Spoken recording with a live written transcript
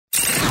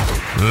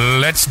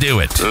Let's do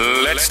it.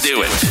 Let's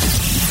do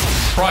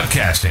it.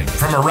 Broadcasting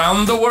from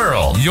around the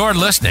world, you're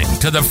listening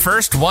to The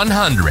First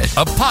 100,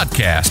 a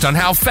podcast on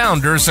how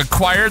founders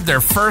acquired their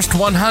first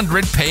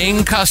 100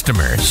 paying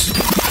customers.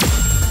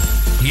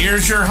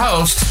 Here's your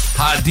host,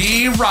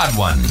 Hadi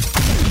Radwan.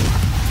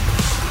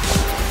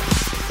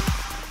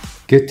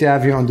 Good to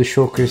have you on the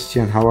show,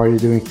 Christian. How are you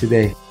doing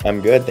today?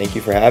 I'm good. Thank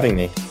you for having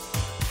me.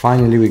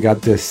 Finally, we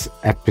got this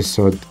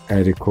episode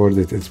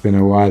recorded. It's been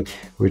a while.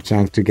 We're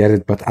trying to get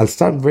it, but I'll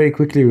start very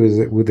quickly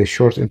with a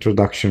short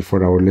introduction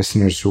for our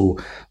listeners who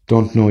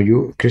don't know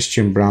you.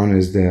 Christian Brown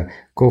is the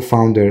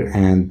co-founder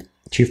and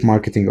chief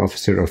marketing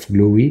officer of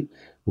Glewee,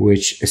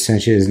 which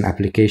essentially is an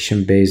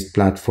application-based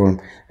platform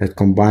that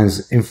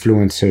combines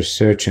influencer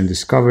search and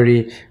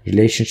discovery,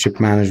 relationship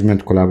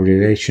management,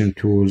 collaboration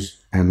tools,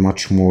 and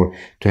much more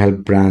to help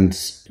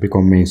brands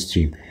become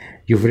mainstream.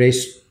 You've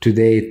raised to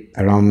date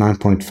around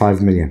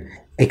 9.5 million.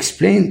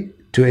 Explain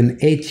to an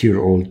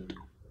 8-year-old,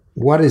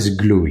 what is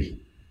Glewee?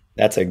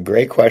 That's a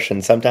great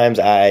question. Sometimes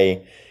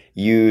I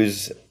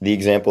use the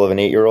example of an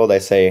 8-year-old. I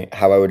say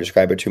how I would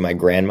describe it to my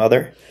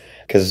grandmother.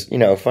 Because,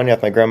 funny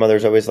enough, my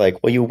grandmother's always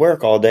like, well, you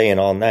work all day and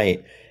all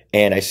night.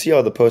 And I see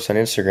all the posts on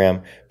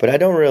Instagram, but I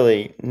don't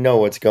really know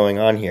what's going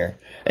on here.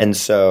 And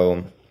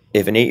so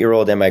if an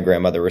 8-year-old and my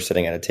grandmother were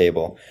sitting at a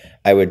table,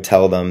 I would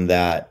tell them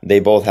that they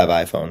both have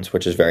iPhones,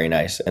 which is very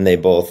nice. And they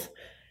both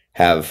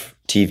have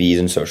TVs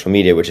and social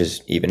media, which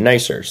is even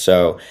nicer.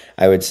 So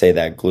I would say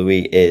that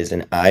Glewee is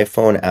an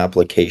iPhone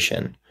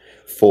application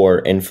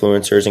for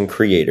influencers and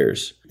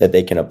creators that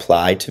they can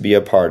apply to be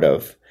a part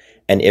of.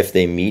 And if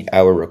they meet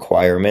our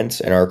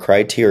requirements and our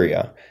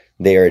criteria,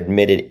 they are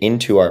admitted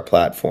into our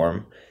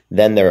platform.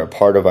 Then they're a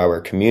part of our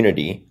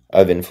community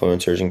of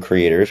influencers and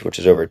creators, which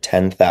is over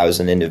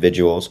 10,000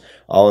 individuals,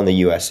 all in the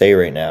USA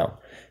right now.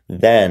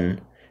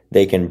 Then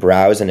they can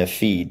browse in a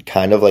feed,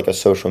 kind of like a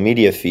social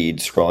media feed,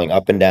 scrolling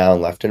up and down,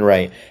 left and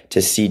right,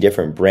 to see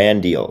different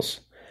brand deals.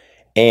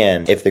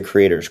 And if the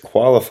creators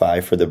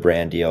qualify for the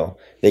brand deal,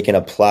 they can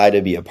apply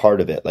to be a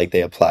part of it, like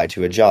they apply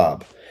to a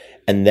job.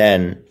 And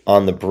then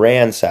on the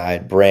brand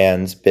side,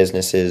 brands,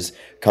 businesses,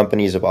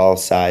 companies of all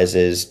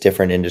sizes,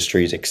 different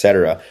industries,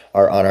 etc.,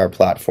 are on our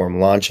platform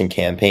launching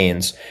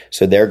campaigns.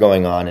 So they're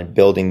going on and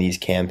building these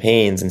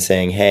campaigns and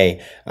saying,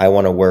 hey, I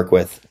want to work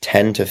with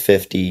 10 to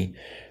 50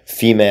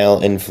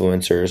 female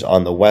influencers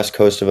on the West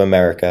Coast of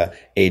America,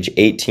 age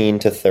 18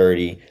 to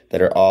 30,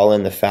 that are all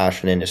in the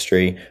fashion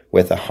industry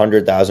with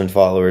 100,000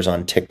 followers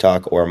on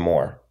TikTok or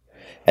more.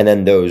 And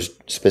then those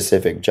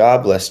specific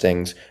job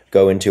listings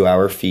go into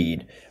our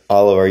feed.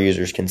 All of our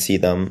users can see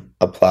them,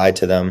 apply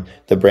to them.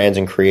 The brands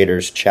and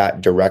creators chat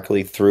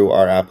directly through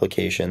our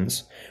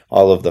applications.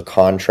 All of the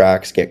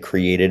contracts get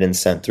created and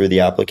sent through the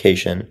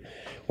application.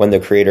 When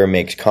the creator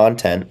makes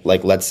content,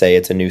 like let's say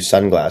it's a new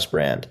sunglass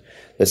brand,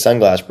 the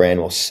sunglass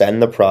brand will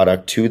send the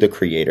product to the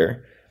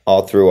creator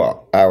all through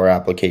our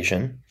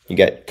application. You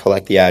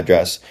collect the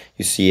address,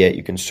 you see it,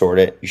 you can sort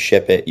it, you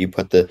ship it, you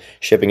put the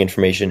shipping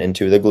information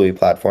into the Glewee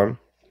platform,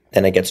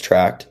 then it gets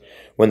tracked.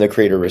 When the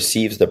creator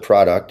receives the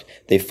product,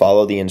 they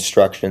follow the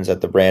instructions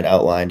that the brand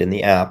outlined in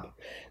the app.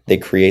 They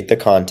create the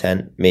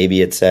content.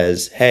 Maybe it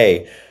says,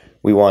 hey,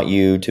 we want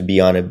you to be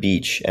on a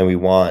beach and we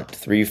want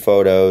 3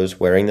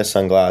 photos wearing the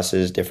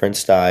sunglasses, different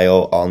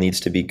style, all needs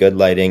to be good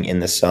lighting in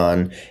the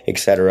sun,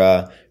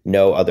 etc.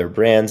 No other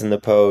brands in the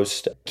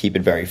post. Keep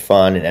it very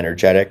fun and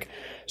energetic.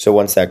 So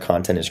once that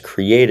content is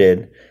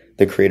created,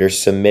 the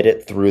creators submit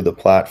it through the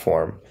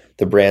platform.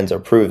 The brands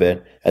approve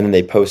it, and then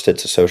they post it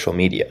to social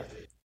media.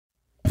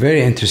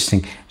 Very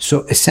interesting.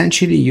 So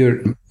essentially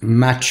you're a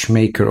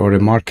matchmaker or a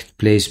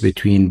marketplace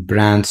between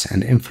brands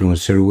and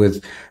influencer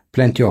with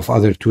plenty of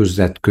other tools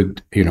that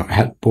could,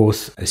 help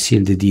both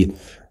seal the deal.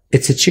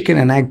 It's a chicken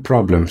and egg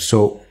problem.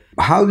 So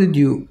how did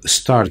you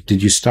start?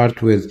 Did you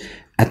start with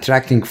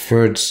attracting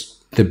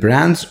first the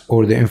brands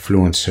or the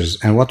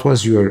influencers? And what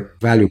was your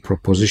value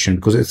proposition?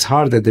 Because it's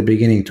hard at the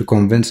beginning to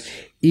convince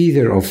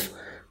either of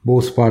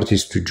both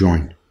parties to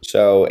join.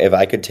 So if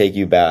I could take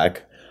you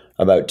back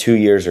about 2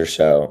 years or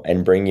so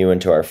and bring you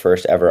into our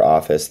first ever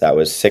office that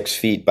was 6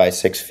 feet by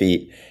 6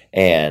 feet.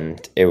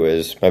 And it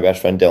was my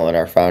best friend Dylan,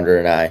 our founder,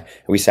 and I.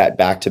 We sat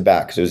back to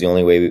back because it was the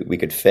only way we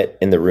could fit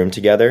in the room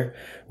together.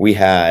 We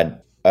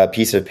had a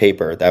piece of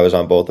paper that was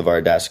on both of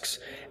our desks,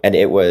 and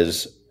it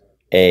was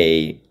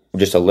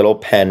just a little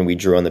pen we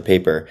drew on the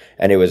paper,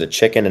 and it was a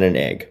chicken and an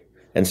egg.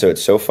 And so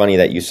it's so funny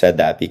that you said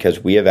that,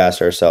 because we have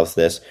asked ourselves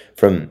this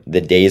from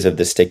the days of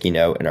the sticky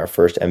note and our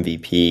first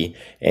MVP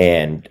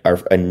and our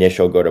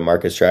initial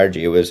go-to-market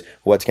strategy. It was,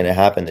 what's going to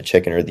happen, the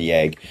chicken or the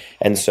egg?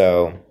 And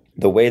so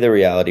the way the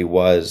reality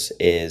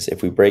is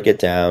if we break it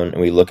down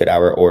and we look at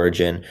our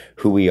origin,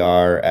 who we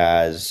are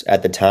as,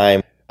 at the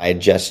time, I had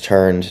just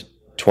turned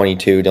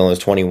 22, Dylan was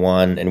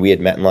 21, and we had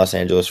met in Los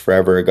Angeles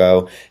forever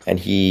ago, and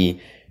he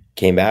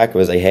came back and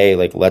was like, hey,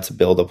 like, let's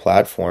build a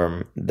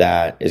platform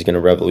that is going to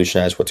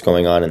revolutionize what's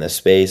going on in this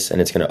space,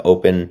 and it's going to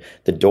open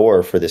the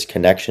door for this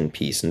connection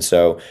piece. And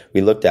so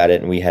we looked at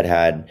it, and we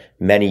had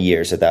many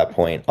years at that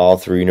point, all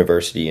through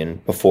university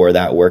and before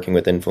that, working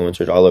with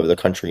influencers all over the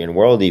country and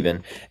world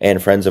even,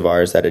 and friends of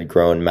ours that had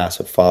grown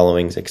massive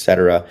followings,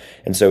 etc.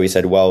 And so we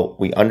said, well,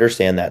 we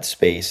understand that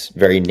space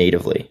very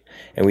natively,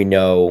 and we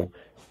know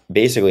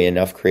basically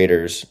enough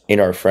creators in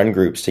our friend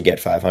groups to get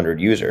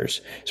 500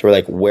 users. So we're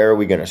like, where are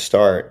we going to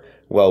start?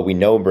 Well, we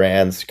know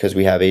brands because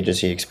we have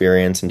agency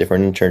experience and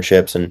different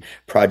internships and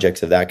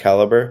projects of that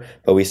caliber.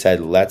 But we said,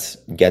 let's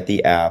get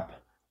the app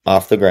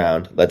off the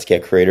ground. Let's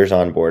get creators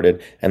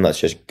onboarded, and let's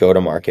just go to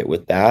market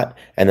with that.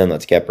 And then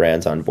let's get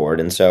brands on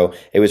board. And so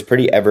it was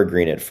pretty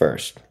evergreen at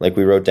first. Like,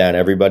 we wrote down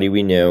everybody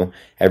we knew,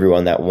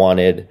 everyone that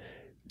wanted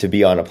to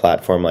be on a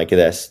platform like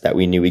this that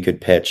we knew we could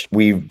pitch.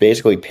 We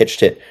basically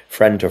pitched it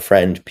friend to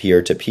friend,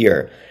 peer to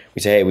peer.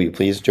 We say, hey, will you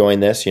please join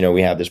this? You know,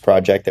 we have this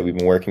project that we've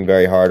been working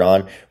very hard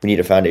on. We need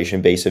a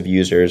foundation base of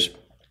users,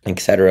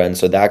 etc. And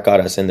so that got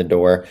us in the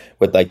door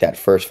with like that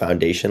first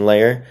foundation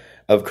layer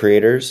of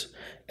creators.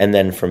 And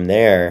then from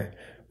there,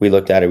 we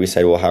looked at it, we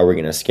said, well, how are we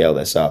going to scale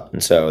this up?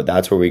 And so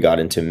that's where we got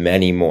into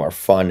many more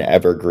fun,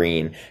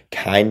 evergreen,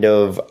 kind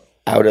of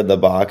out of the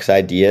box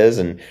ideas.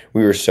 And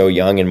we were so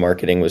young, and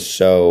marketing was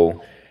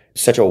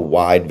such a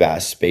wide,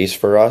 vast space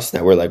for us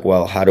that we're like,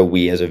 well, how do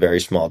we as a very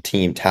small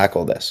team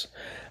tackle this?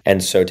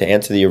 And so to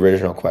answer the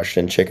original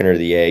question, chicken or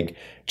the egg,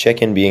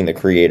 chicken being the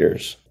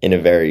creators in a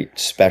very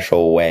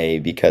special way,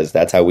 because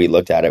that's how we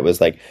looked at it, was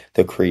like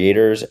the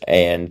creators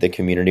and the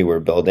community we're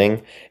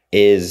building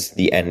is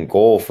the end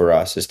goal for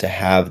us, is to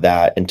have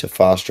that and to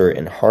foster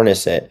and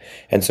harness it.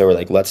 And so we're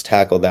like, let's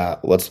tackle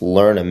that. Let's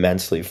learn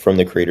immensely from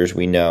the creators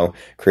we know,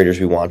 creators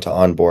we want to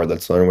onboard.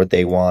 Let's learn what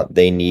they want,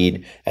 they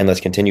need, and let's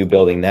continue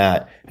building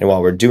that. And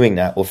while we're doing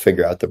that, we'll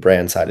figure out the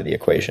brand side of the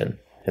equation.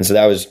 And so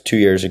that was 2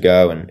 years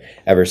ago. And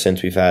ever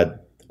since, we've had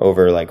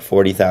over like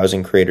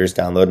 40,000 creators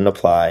download and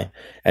apply.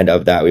 And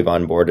of that, we've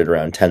onboarded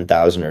around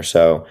 10,000 or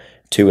so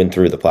to and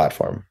through the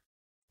platform.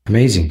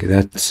 Amazing.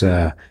 That's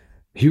a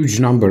huge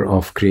number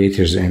of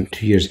creators in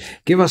 2 years.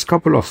 Give us a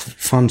couple of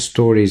fun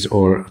stories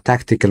or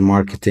tactical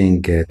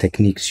marketing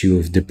techniques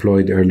you've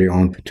deployed early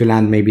on to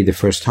land maybe the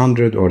first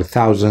 100 or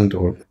 1,000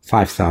 or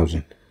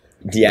 5,000.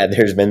 Yeah,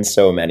 there's been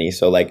so many.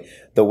 So like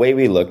the way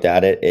we looked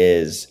at it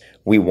is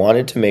we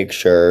wanted to make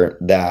sure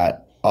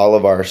that all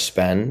of our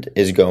spend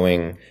is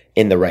going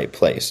in the right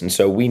place. And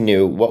so we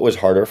knew what was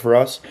harder for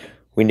us.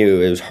 We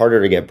knew it was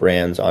harder to get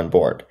brands on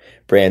board.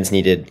 Brands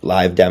needed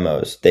live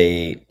demos.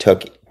 They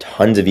took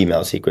tons of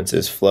email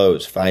sequences,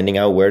 flows, finding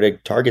out where to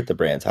target the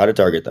brands, how to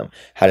target them,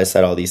 how to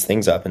set all these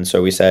things up. And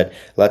so we said,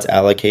 let's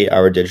allocate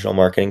our digital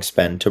marketing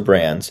spend to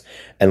brands,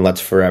 and let's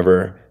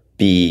forever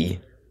be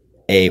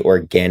a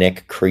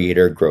organic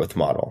creator growth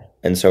model.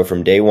 And so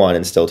from day one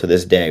and still to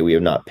this day, we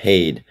have not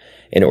paid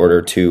in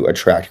order to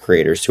attract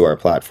creators to our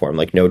platform,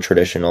 like no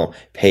traditional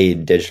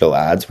paid digital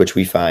ads, which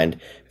we find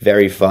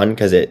very fun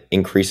because it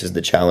increases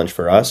the challenge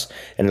for us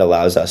and it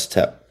allows us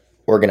to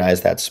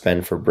organize that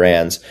spend for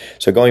brands.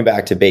 So going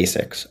back to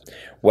basics,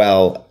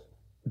 well,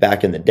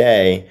 back in the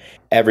day,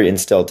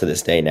 and still to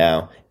this day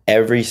now,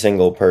 every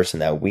single person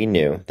that we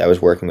knew that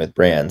was working with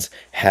brands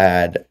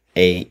had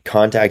a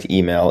contact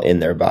email in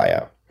their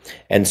bio.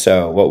 And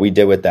so what we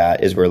did with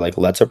that is we're like,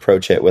 let's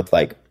approach it with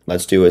like,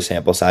 let's do a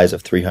sample size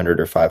of 300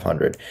 or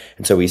 500.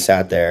 And so we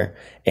sat there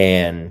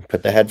and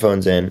put the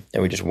headphones in,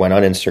 and we just went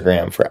on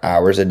Instagram for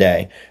hours a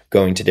day,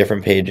 going to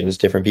different pages,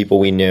 different people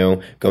we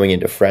knew, going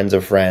into friends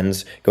of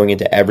friends, going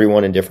into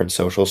everyone in different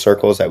social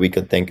circles that we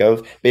could think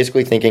of,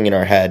 basically thinking in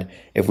our head,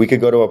 if we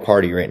could go to a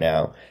party right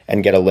now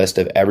and get a list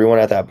of everyone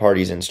at that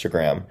party's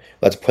Instagram,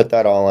 let's put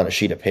that all on a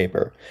sheet of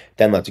paper.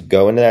 Then let's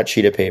go into that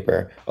sheet of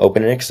paper,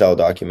 open an Excel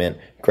document,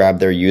 grab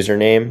their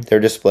username, their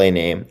display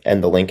name,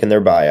 and the link in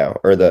their bio,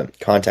 or the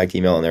contact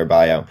email in their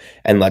bio,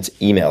 and let's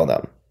email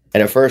them.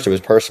 And at first it was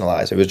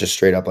personalized. It was just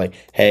straight up like,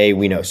 hey,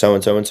 we know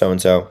so-and-so and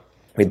so-and-so.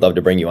 We'd love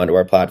to bring you onto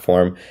our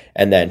platform.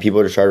 And then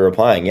people just started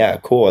replying, yeah,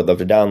 cool, I'd love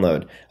to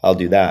download. I'll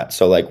do that.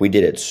 So like we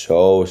did it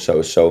so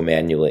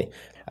manually.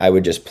 I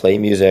would just play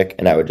music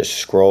and I would just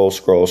scroll,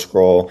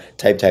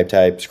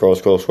 type,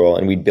 scroll,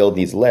 and we'd build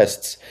these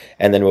lists.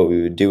 And then what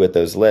we would do with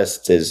those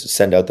lists is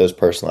send out those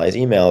personalized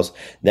emails.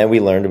 Then we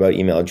learned about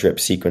email drip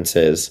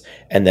sequences,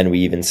 and then we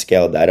even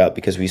scaled that up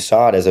because we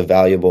saw it as a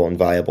valuable and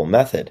viable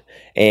method.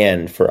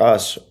 And for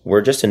us,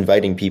 we're just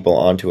inviting people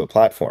onto a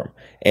platform.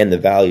 And the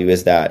value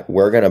is that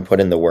we're going to put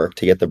in the work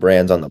to get the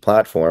brands on the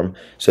platform,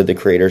 so the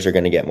creators are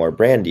going to get more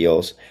brand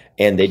deals,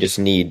 and they just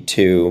need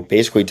to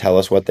basically tell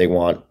us what they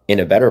want in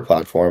a better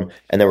platform,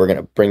 and then we're going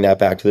to bring that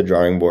back to the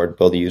drawing board,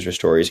 build the user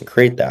stories, and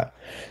create that.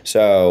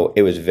 So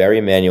it was very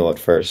manual at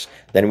first.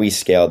 Then we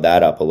scaled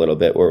that up a little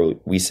bit where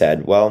we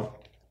said, well,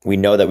 we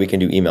know that we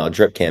can do email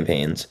drip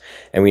campaigns,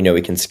 and we know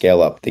we can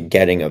scale up the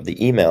getting of the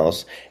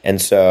emails.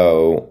 And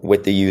so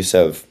with the use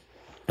of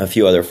a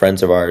few other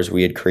friends of ours,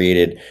 we had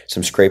created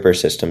some scraper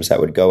systems that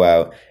would go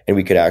out and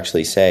we could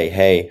actually say,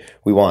 hey,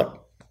 we want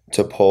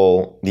to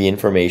pull the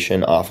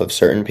information off of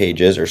certain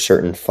pages or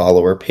certain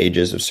follower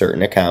pages of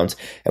certain accounts.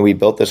 And we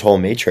built this whole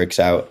matrix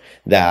out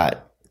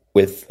that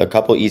with a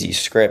couple easy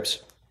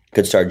scripts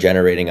could start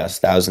generating us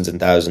thousands and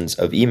thousands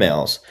of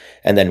emails.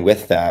 And then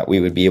with that, we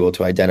would be able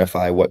to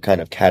identify what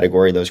kind of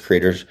category those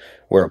creators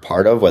were a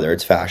part of, whether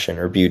it's fashion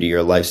or beauty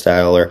or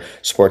lifestyle or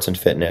sports and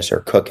fitness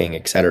or cooking,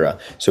 etc.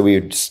 So we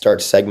would start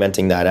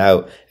segmenting that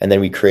out. And then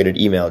we created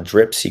email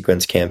drip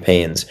sequence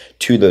campaigns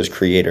to those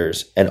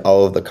creators. And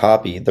all of the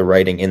copy, the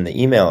writing in the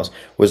emails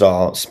was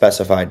all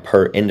specified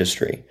per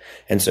industry.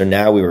 And so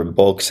now we were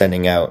bulk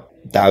sending out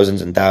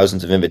thousands and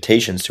thousands of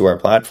invitations to our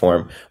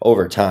platform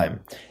over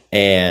time.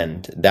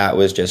 And that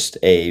was just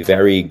a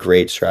very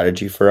great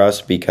strategy for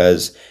us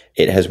because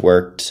it has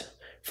worked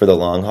for the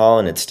long haul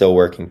and it's still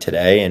working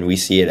today. And we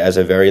see it as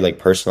a very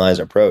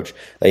personalized approach.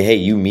 Like, hey,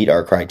 you meet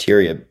our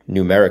criteria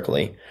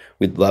numerically.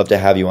 We'd love to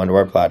have you onto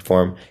our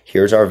platform.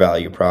 Here's our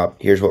value prop.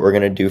 Here's what we're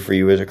going to do for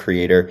you as a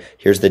creator.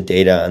 Here's the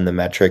data and the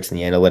metrics and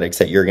the analytics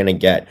that you're going to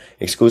get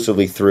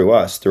exclusively through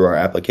us, through our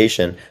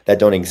application that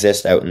don't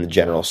exist out in the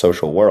general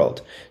social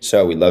world.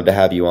 So we'd love to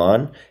have you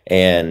on.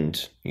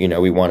 And,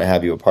 we want to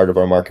have you a part of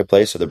our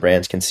marketplace so the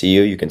brands can see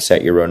you. You can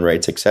set your own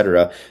rates,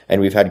 etc.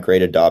 And we've had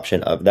great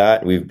adoption of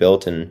that. We've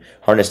built and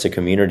harnessed a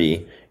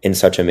community in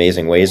such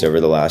amazing ways over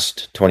the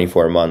last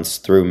 24 months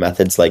through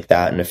methods like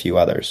that and a few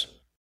others.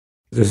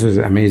 This is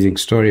an amazing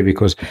story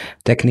because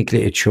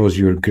technically it shows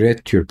your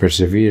grit, your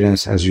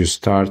perseverance as you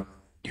start,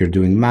 you're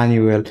doing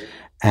manual,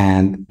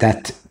 and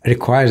that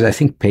requires, I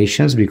think,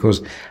 patience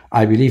because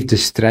I believe the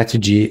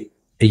strategy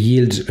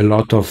yields a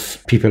lot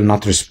of people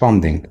not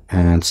responding.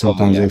 And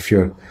sometimes if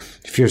you're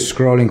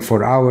scrolling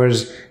for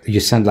hours, you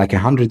send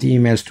 100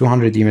 emails,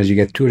 200 emails, you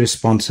get 2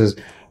 responses.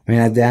 I mean,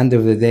 at the end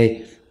of the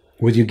day,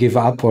 would you give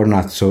up or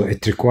not? So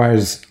it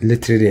requires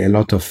literally a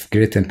lot of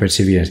grit and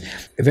perseverance.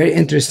 Very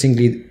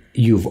interestingly,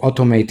 you've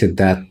automated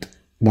that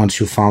once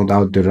you found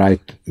out the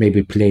right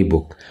maybe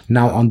playbook.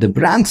 Now on the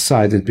brand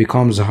side, it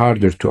becomes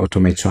harder to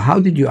automate. So how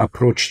did you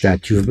approach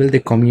that? You've built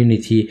a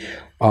community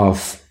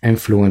of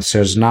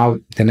influencers. Now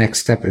the next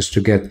step is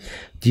to get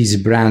these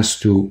brands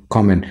to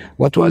come in.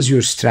 What was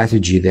your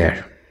strategy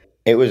there?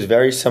 It was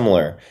very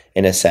similar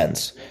in a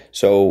sense.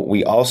 So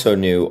we also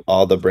knew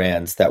all the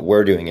brands that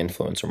were doing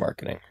influencer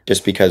marketing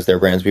just because they're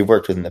brands we've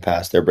worked with in the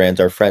past. They're brands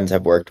our friends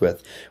have worked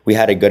with. We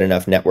had a good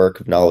enough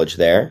network of knowledge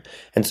there.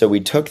 And so we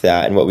took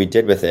that and what we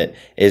did with it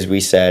is we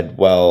said,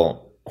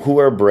 well, who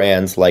are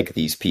brands like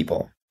these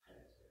people?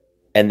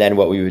 And then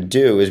what we would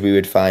do is we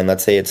would find,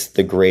 let's say it's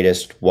the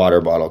greatest water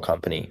bottle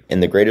company.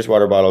 And the greatest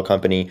water bottle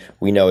company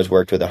we know has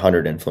worked with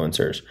 100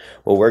 influencers.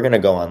 Well, we're going to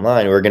go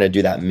online. We're going to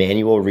do that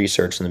manual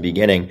research in the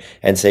beginning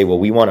and say, well,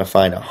 we want to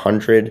find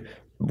 100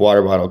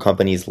 water bottle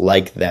companies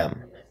like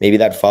them. Maybe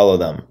that follow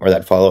them or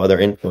that follow other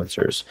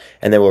influencers.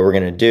 And then what we're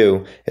going to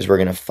do is we're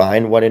going to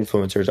find what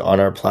influencers on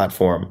our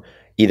platform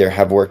either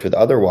have worked with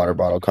other water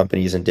bottle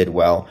companies and did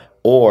well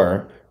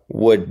or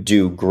would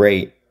do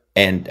great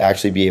and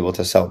actually be able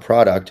to sell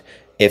product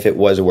if it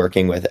was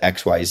working with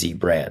XYZ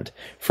brand.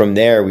 From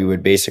there, we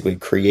would basically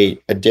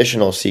create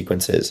additional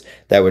sequences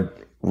that would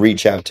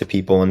reach out to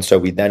people. And so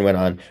we then went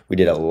on, we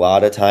did a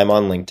lot of time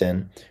on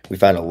LinkedIn. We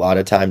found a lot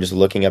of time just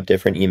looking up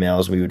different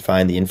emails. We would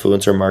find the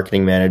influencer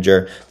marketing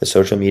manager, the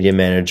social media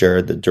manager,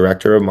 the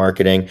director of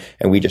marketing,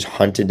 and we just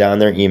hunted down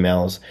their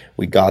emails.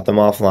 We got them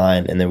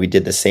offline, and then we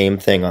did the same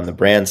thing on the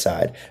brand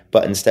side.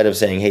 But instead of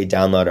saying, hey,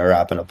 download our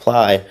app and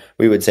apply,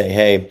 we would say,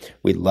 hey,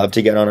 we'd love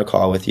to get on a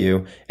call with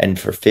you. And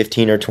for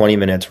 15 or 20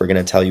 minutes, we're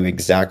going to tell you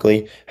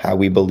exactly how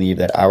we believe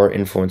that our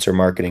influencer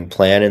marketing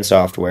plan and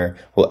software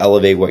will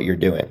elevate what you're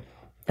doing.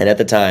 And at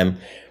the time,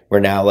 we're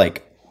now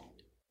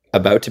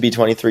about to be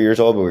 23 years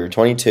old, but we were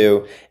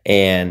 22,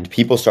 and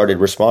people started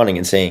responding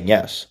and saying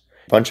yes.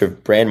 A bunch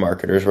of brand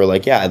marketers were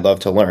like, yeah, I'd love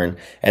to learn.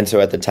 And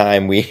so at the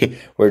time, we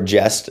were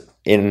just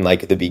in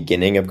the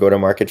beginning of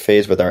go-to-market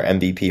phase with our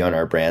MVP on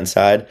our brand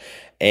side.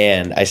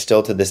 And I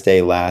still to this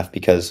day laugh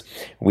because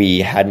we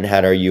hadn't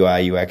had our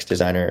UI UX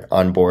designer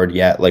on board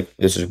yet.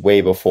 This is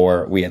way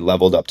before we had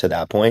leveled up to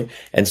that point.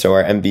 And so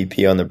our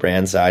MVP on the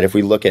brand side, if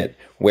we look at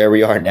where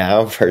we are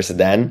now versus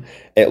then,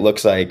 it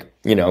looks like,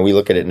 we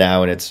look at it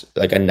now and it's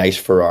like a nice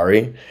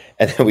Ferrari.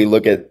 And then we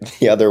look at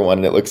the other one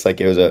and it looks like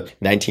it was a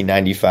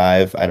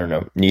 1995,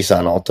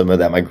 Nissan Altima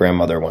that my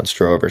grandmother once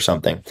drove or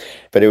something.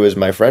 But it was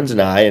my friends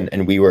and I,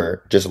 and we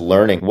were just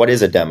learning, what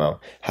is a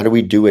demo? How do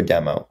we do a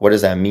demo? What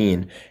does that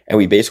mean? And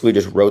we basically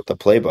just wrote the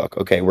playbook.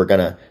 Okay, we're going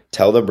to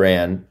tell the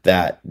brand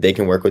that they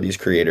can work with these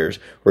creators.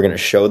 We're going to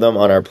show them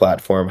on our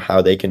platform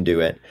how they can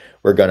do it.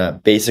 We're going to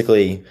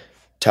basically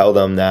tell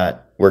them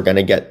that we're going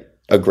to get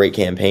a great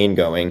campaign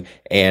going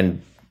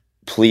and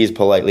please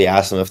politely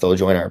ask them if they'll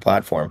join our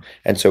platform.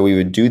 And so we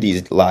would do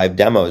these live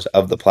demos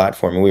of the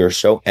platform, and we were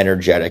so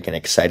energetic and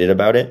excited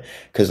about it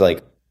because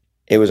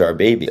it was our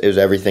baby. It was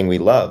everything we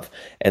love.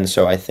 And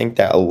so I think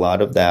that a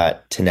lot of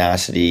that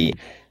tenacity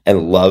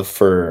and love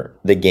for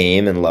the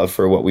game and love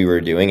for what we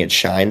were doing, it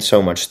shined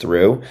so much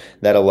through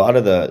that a lot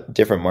of the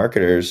different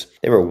marketers,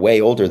 they were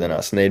way older than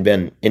us and they'd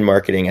been in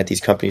marketing at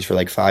these companies for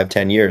like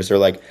 5-10 years. They're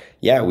like,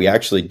 yeah, we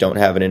actually don't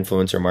have an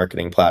influencer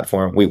marketing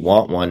platform. We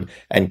want one.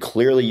 And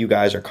clearly you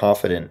guys are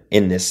confident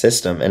in this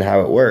system and how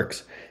it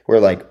works. We're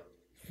like,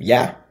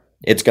 yeah,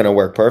 it's going to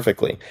work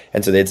perfectly.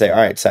 And so they'd say, all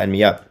right, sign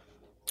me up.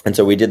 And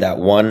so we did that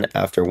one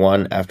after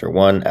one after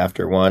one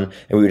after one.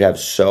 And we would have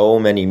so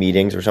many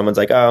meetings where someone's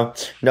like, oh,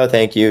 no,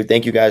 thank you.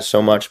 Thank you guys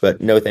so much, but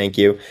no, thank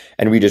you.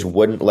 And we just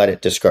wouldn't let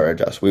it discourage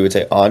us. We would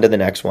say, on to the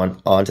next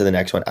one, on to the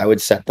next one. I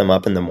would set them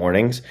up in the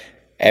mornings.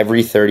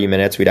 Every 30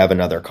 minutes, we'd have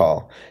another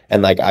call.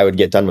 And like I would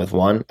get done with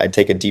one, I'd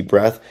take a deep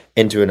breath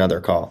into another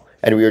call.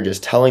 And we were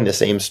just telling the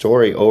same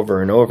story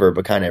over and over,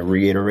 but kind of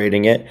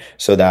reiterating it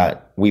so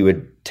that we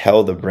would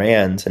tell the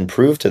brands and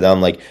prove to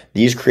them like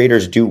these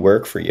creators do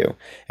work for you.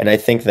 And I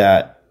think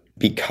that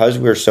because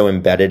we're so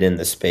embedded in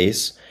the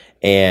space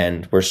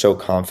and we're so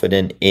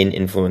confident in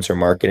influencer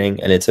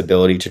marketing and its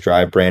ability to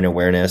drive brand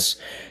awareness,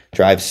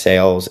 drive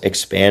sales,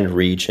 expand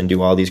reach, and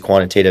do all these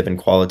quantitative and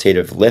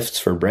qualitative lifts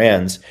for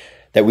brands,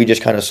 that we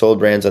just kind of sold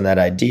brands on that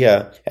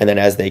idea. And then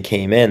as they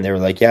came in, they were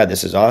like, yeah,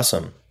 this is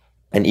awesome.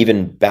 And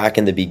even back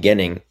in the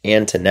beginning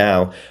and to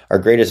now, our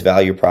greatest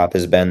value prop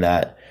has been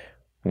that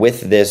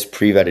with this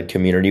pre-vetted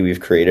community we've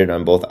created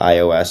on both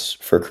iOS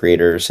for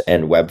creators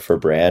and web for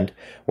brand,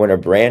 when a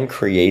brand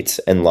creates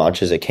and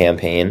launches a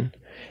campaign,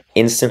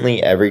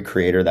 instantly every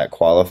creator that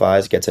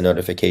qualifies gets a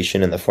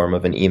notification in the form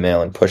of an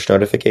email and push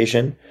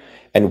notification.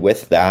 And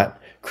with that,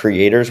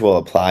 creators will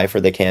apply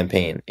for the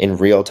campaign in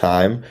real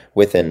time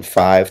within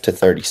 5 to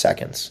 30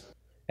 seconds.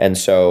 And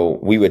so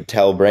we would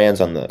tell brands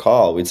on the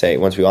call, we'd say,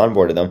 once we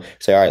onboarded them,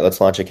 say, all right, let's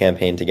launch a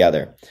campaign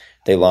together.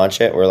 They launch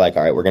it. We're like,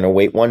 all right, we're going to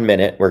wait 1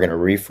 minute. We're going to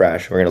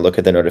refresh. We're going to look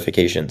at the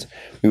notifications.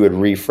 We would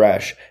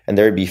refresh and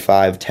there'd be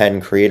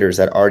 5-10 creators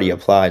that already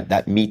applied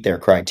that meet their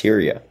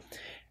criteria.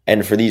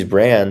 And for these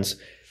brands,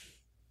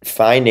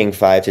 finding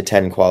 5 to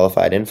 10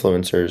 qualified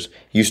influencers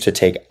used to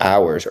take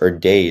hours or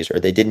days, or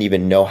they didn't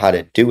even know how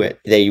to do it.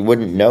 They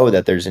wouldn't know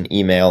that there's an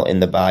email in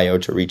the bio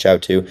to reach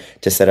out to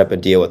set up a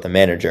deal with the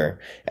manager.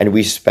 And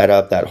we sped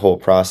up that whole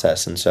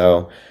process. And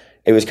so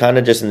it was kind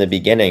of just in the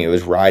beginning, it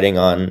was riding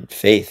on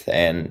faith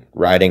and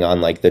riding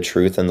on like the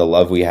truth and the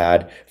love we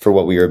had for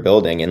what we were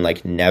building and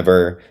like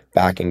never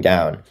backing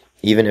down.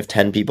 Even if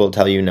 10 people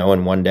tell you no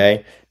in one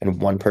day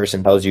and one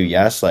person tells you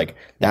yes, like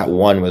that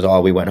one was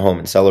all we went home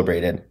and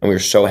celebrated. And we were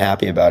so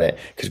happy about it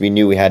because we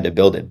knew we had to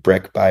build it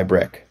brick by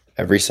brick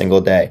every single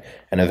day.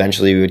 And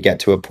eventually we would get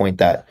to a point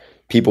that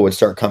people would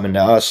start coming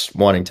to us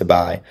wanting to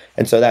buy.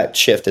 And so that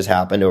shift has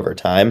happened over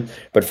time.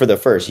 But for the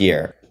first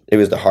year, it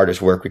was the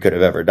hardest work we could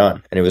have ever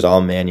done. And it was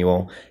all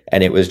manual.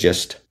 And it was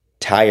just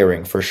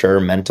tiring for sure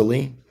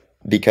mentally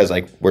because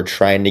like we're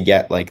trying to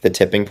get like the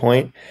tipping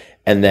point.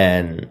 And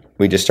then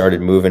we just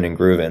started moving and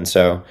grooving.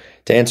 So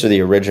to answer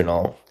the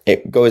original,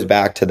 it goes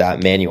back to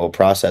that manual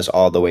process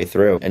all the way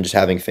through and just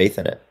having faith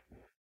in it.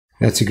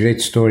 That's a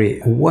great story.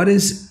 What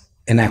is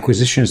an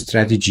acquisition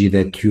strategy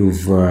that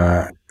you've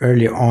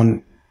early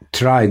on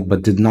tried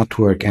but did not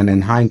work? And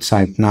in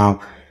hindsight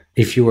now,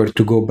 if you were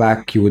to go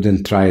back, you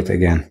wouldn't try it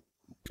again?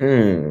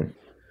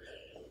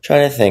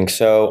 Trying to think.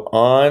 So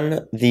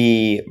on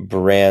the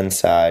brand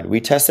side,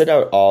 we tested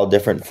out all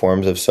different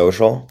forms of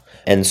social.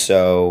 And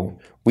so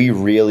we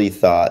really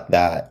thought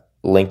that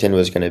LinkedIn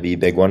was going to be a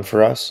big one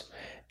for us.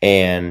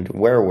 And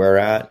where we're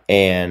at,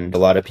 and a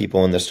lot of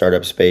people in the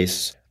startup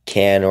space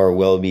can or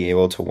will be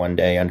able to one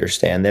day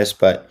understand this,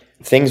 but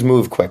things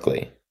move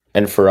quickly.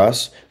 And for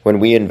us, when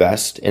we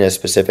invest in a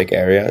specific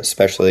area,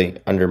 especially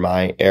under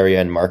my area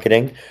in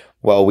marketing,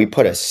 well, we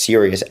put a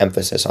serious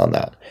emphasis on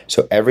that.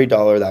 So every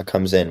dollar that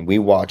comes in, we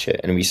watch it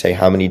and we say,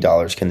 how many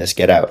dollars can this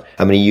get out?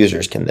 How many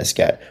users can this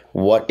get?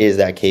 What is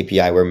that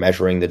KPI we're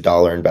measuring the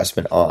dollar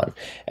investment on?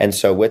 And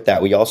so with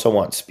that, we also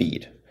want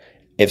speed.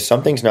 If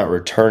something's not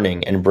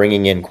returning and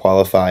bringing in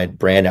qualified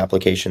brand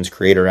applications,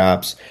 creator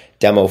apps,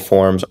 demo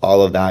forms,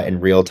 all of that in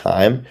real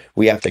time,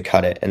 we have to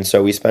cut it. And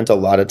so we spent a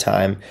lot of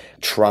time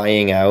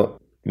trying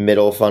out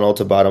middle funnel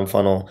to bottom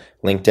funnel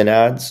LinkedIn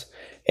ads.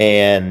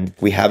 And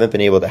we haven't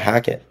been able to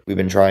hack it. We've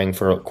been trying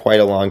for quite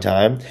a long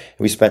time.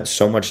 We spent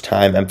so much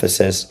time,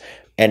 emphasis,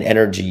 and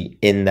energy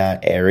in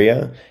that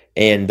area.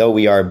 And though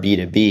we are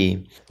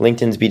B2B,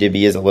 LinkedIn's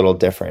B2B is a little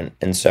different.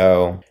 And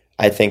so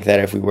I think that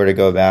if we were to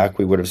go back,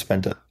 we would have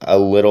spent a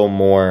little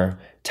more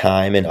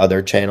time in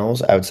other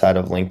channels outside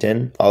of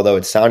LinkedIn. Although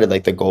it sounded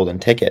like the golden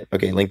ticket.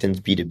 Okay, LinkedIn's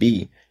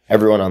B2B.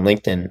 Everyone on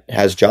LinkedIn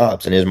has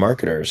jobs and is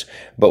marketers.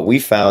 But we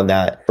found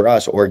that for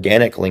us,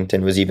 organic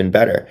LinkedIn was even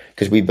better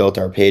because we built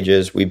our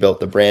pages, we built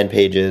the brand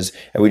pages,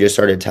 and we just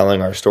started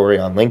telling our story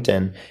on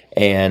LinkedIn.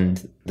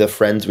 And the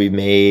friends we've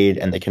made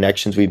and the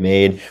connections we've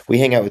made, we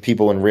hang out with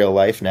people in real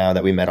life now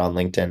that we met on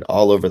LinkedIn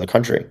all over the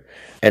country.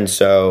 And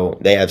so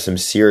they have some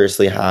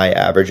seriously high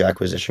average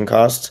acquisition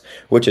costs,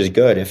 which is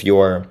good if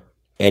your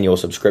annual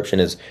subscription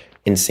is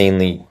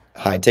insanely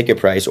high ticket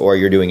price or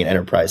you're doing an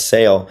enterprise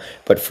sale.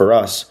 But for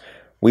us,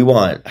 we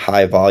want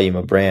high volume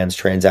of brands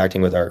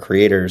transacting with our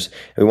creators.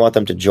 We want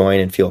them to join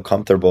and feel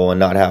comfortable and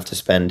not have to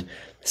spend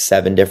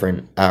 7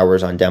 different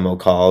hours on demo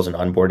calls and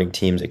onboarding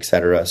teams,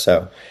 etc.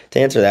 So to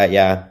answer that,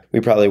 yeah, we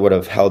probably would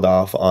have held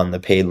off on the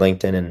paid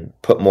LinkedIn and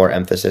put more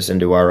emphasis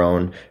into our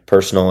own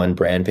personal and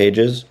brand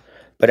pages.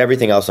 But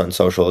everything else on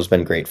social has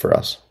been great for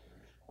us.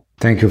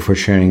 Thank you for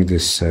sharing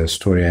this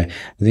story. I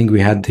think we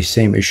had the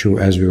same issue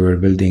as we were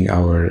building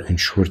our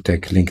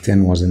InsurTech.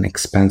 LinkedIn was an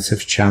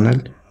expensive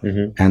channel,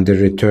 and the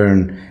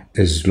return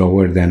is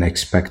lower than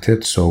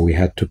expected. So we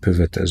had to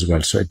pivot as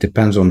well. So it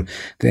depends on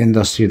the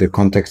industry, the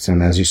context,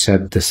 and as you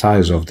said, the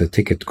size of the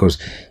ticket, because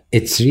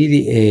it's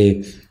really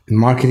a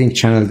marketing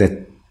channel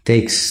that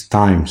takes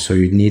time. So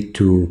you need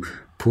to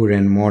pour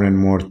in more and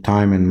more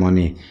time and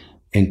money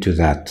into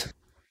that.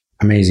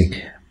 Amazing.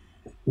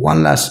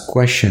 One last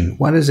question.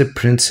 What is a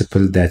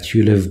principle that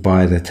you live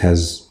by that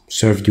has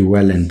served you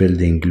well in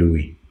building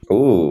Glewee?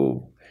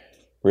 Ooh,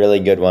 really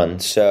good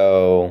one.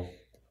 So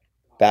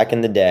back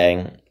in the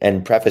day,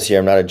 and preface here,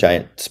 I'm not a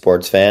giant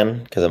sports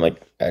fan because I'm like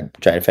a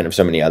giant fan of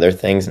so many other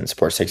things and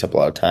sports takes up a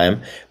lot of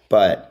time.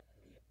 But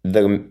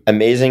the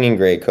amazing and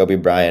great Kobe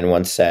Bryant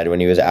once said when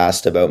he was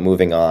asked about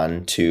moving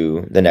on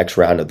to the next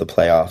round of the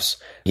playoffs,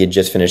 he had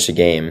just finished a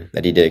game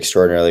that he did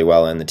extraordinarily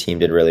well and the team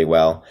did really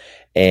well.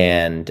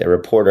 And a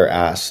reporter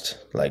asked,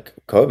 like,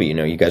 Kobe,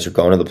 you guys are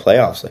going to the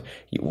playoffs. Like,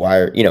 why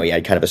are, he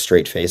had kind of a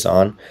straight face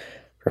on.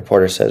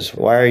 Reporter says,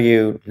 why are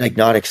you like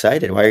not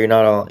excited? Why are you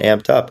not all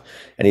amped up?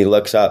 And he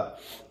looks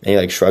up and he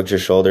like shrugs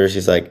his shoulders.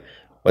 He's like,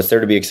 what's there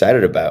to be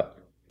excited about?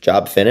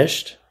 Job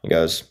finished? He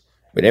goes,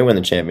 we didn't win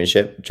the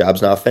championship.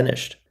 Job's not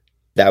finished.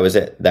 That was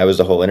it. That was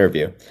the whole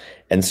interview.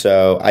 And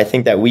so I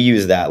think that we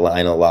use that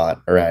line a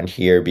lot around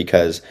here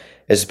because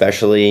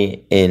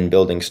especially in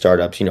building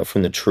startups,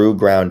 from the true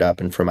ground up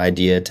and from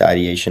idea to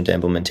ideation to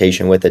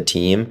implementation with a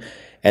team.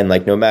 And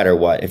like, no matter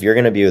what, if you're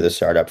going to be with a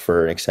startup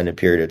for an extended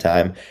period of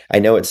time, I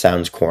know it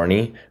sounds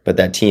corny, but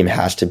that team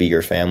has to be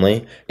your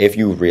family. If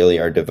you really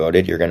are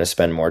devoted, you're going to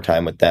spend more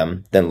time with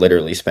them than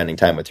literally spending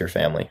time with your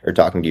family or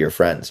talking to your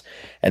friends.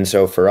 And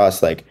so for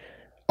us, like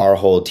our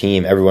whole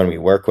team, everyone we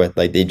work with,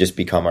 like they just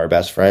become our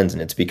best friends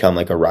and it's become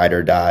like a ride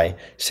or die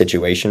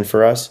situation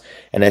for us.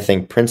 And I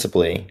think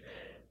principally,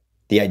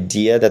 the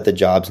idea that the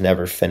job's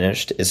never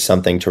finished is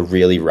something to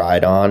really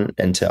ride on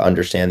and to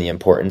understand the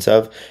importance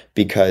of,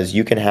 because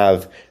you can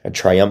have a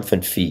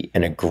triumphant feat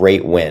and a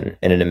great win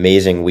and an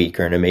amazing week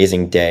or an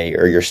amazing day,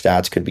 or your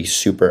stats could be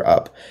super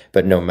up.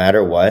 But no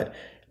matter what,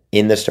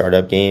 in the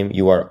startup game,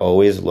 you are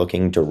always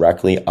looking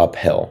directly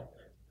uphill,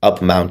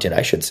 up mountain,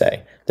 I should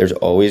say. There's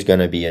always going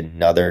to be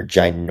another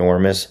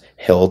ginormous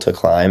hill to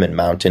climb and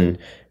mountain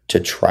to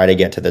try to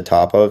get to the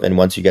top of. And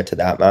once you get to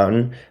that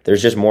mountain,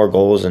 there's just more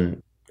goals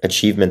and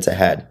achievements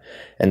ahead.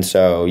 And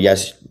so,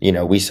 yes,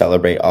 we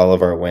celebrate all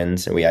of our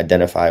wins and we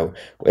identify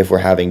if we're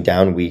having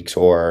down weeks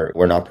or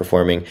we're not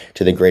performing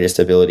to the greatest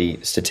ability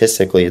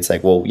statistically. It's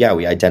like, well, yeah,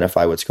 we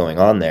identify what's going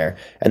on there.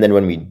 And then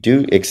when we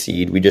do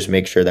exceed, we just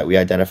make sure that we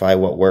identify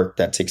what worked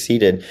that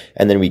succeeded.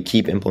 And then we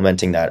keep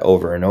implementing that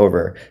over and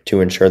over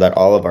to ensure that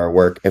all of our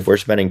work, if we're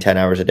spending 10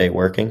 hours a day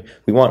working,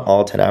 we want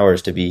all 10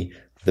 hours to be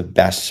the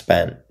best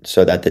spent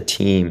so that the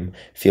team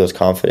feels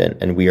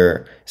confident and we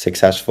are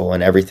successful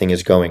and everything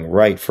is going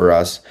right for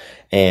us.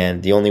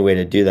 And the only way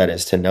to do that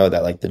is to know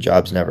that like the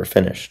job's never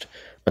finished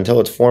until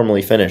it's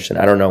formally finished. And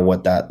I don't know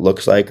what that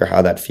looks like or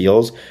how that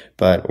feels,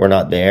 but we're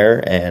not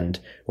there and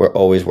we're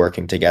always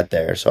working to get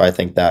there. So I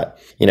think that,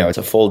 it's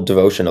a full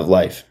devotion of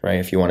life, right?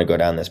 If you want to go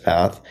down this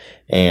path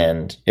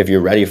and if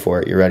you're ready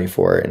for it, you're ready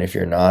for it. And if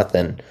you're not,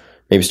 then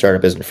maybe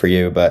startup isn't for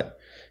you, but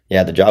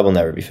yeah, the job will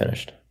never be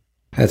finished.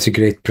 That's a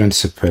great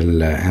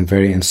principle and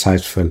very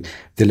insightful.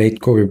 The late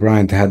Kobe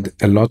Bryant had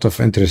a lot of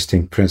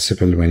interesting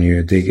principle when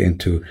you dig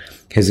into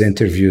his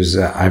interviews.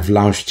 I've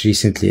launched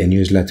recently a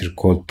newsletter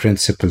called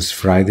Principles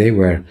Friday,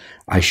 where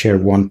I share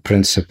one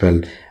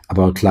principle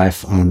about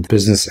life and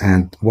business.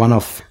 And one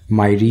of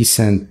my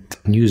recent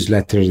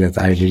newsletters that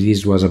I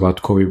released was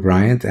about Kobe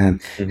Bryant, and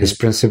his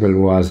principle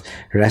was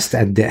rest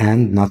at the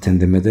end, not in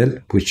the middle,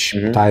 which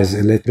ties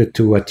a little bit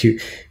to what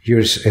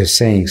you're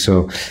saying.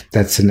 So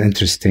that's an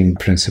interesting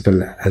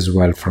principle as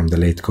well from the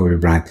late Kobe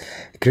Bryant.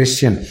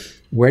 Christian,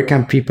 where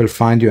can people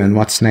find you and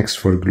what's next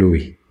for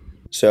Glewee?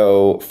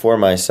 So for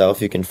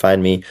myself, you can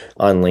find me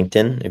on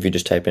LinkedIn if you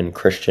just type in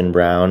Christian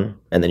Brown,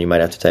 and then you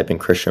might have to type in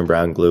Christian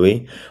Brown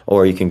Glewee,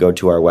 or you can go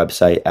to our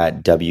website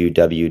at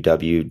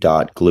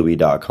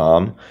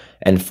www.glewee.com.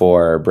 And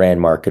for brand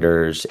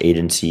marketers,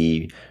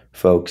 agency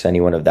folks,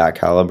 anyone of that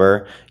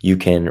caliber, you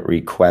can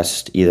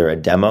request either a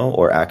demo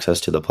or access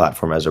to the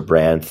platform as a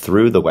brand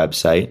through the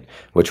website,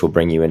 which will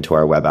bring you into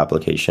our web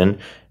application.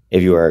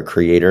 If you are a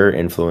creator,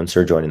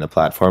 influencer joining the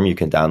platform, you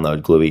can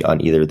download Glewee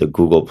on either the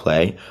Google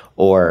Play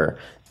or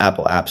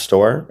Apple App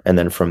Store. And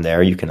then from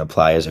there, you can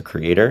apply as a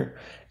creator.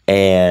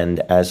 And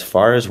as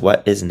far as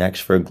what is next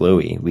for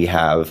Glewee, we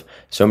have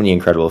so many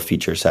incredible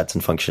feature sets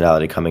and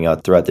functionality coming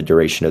out throughout the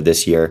duration of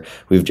this year.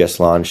 We've just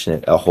launched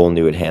a whole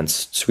new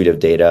enhanced suite of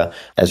data,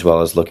 as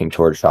well as looking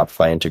towards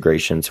Shopify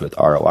integrations with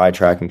ROI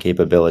tracking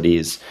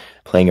capabilities.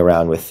 playing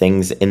around with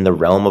things in the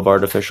realm of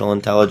artificial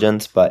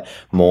intelligence, but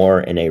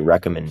more in a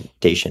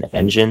recommendation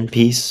engine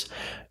piece,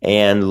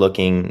 and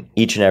looking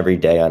each and every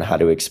day on how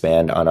to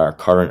expand on our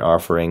current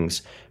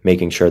offerings,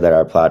 making sure that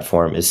our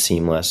platform is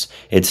seamless,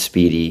 it's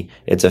speedy,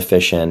 it's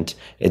efficient,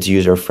 it's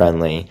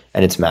user-friendly,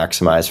 and it's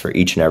maximized for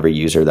each and every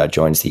user that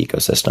joins the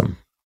ecosystem.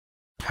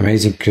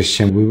 Amazing,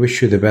 Christian. We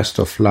wish you the best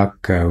of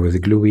luck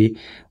with Glewee,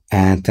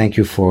 and thank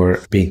you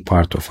for being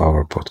part of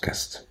our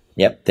podcast.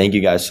 Yep. Thank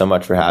you guys so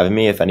much for having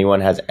me. If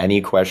anyone has any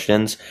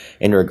questions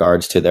in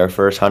regards to their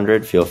first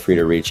 100, feel free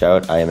to reach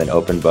out. I am an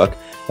open book.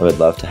 I would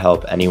love to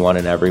help anyone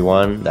and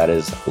everyone that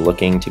is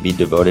looking to be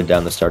devoted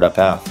down the startup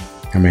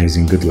path.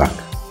 Amazing. Good luck.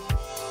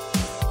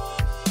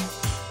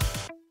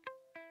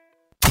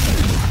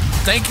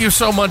 Thank you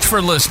so much for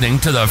listening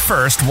to the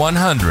First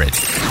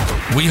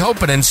 100. We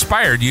hope it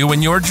inspired you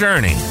in your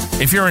journey.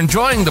 If you're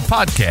enjoying the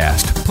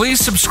podcast, please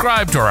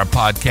subscribe to our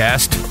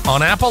podcast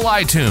on Apple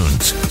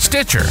iTunes,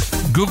 Stitcher,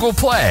 Google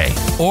Play,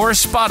 or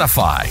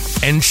Spotify,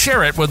 and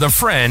share it with a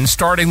friend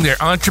starting their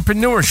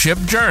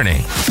entrepreneurship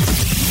journey.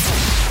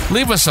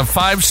 Leave us a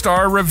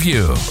 5-star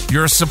review.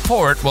 Your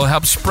support will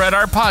help spread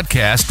our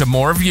podcast to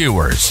more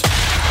viewers.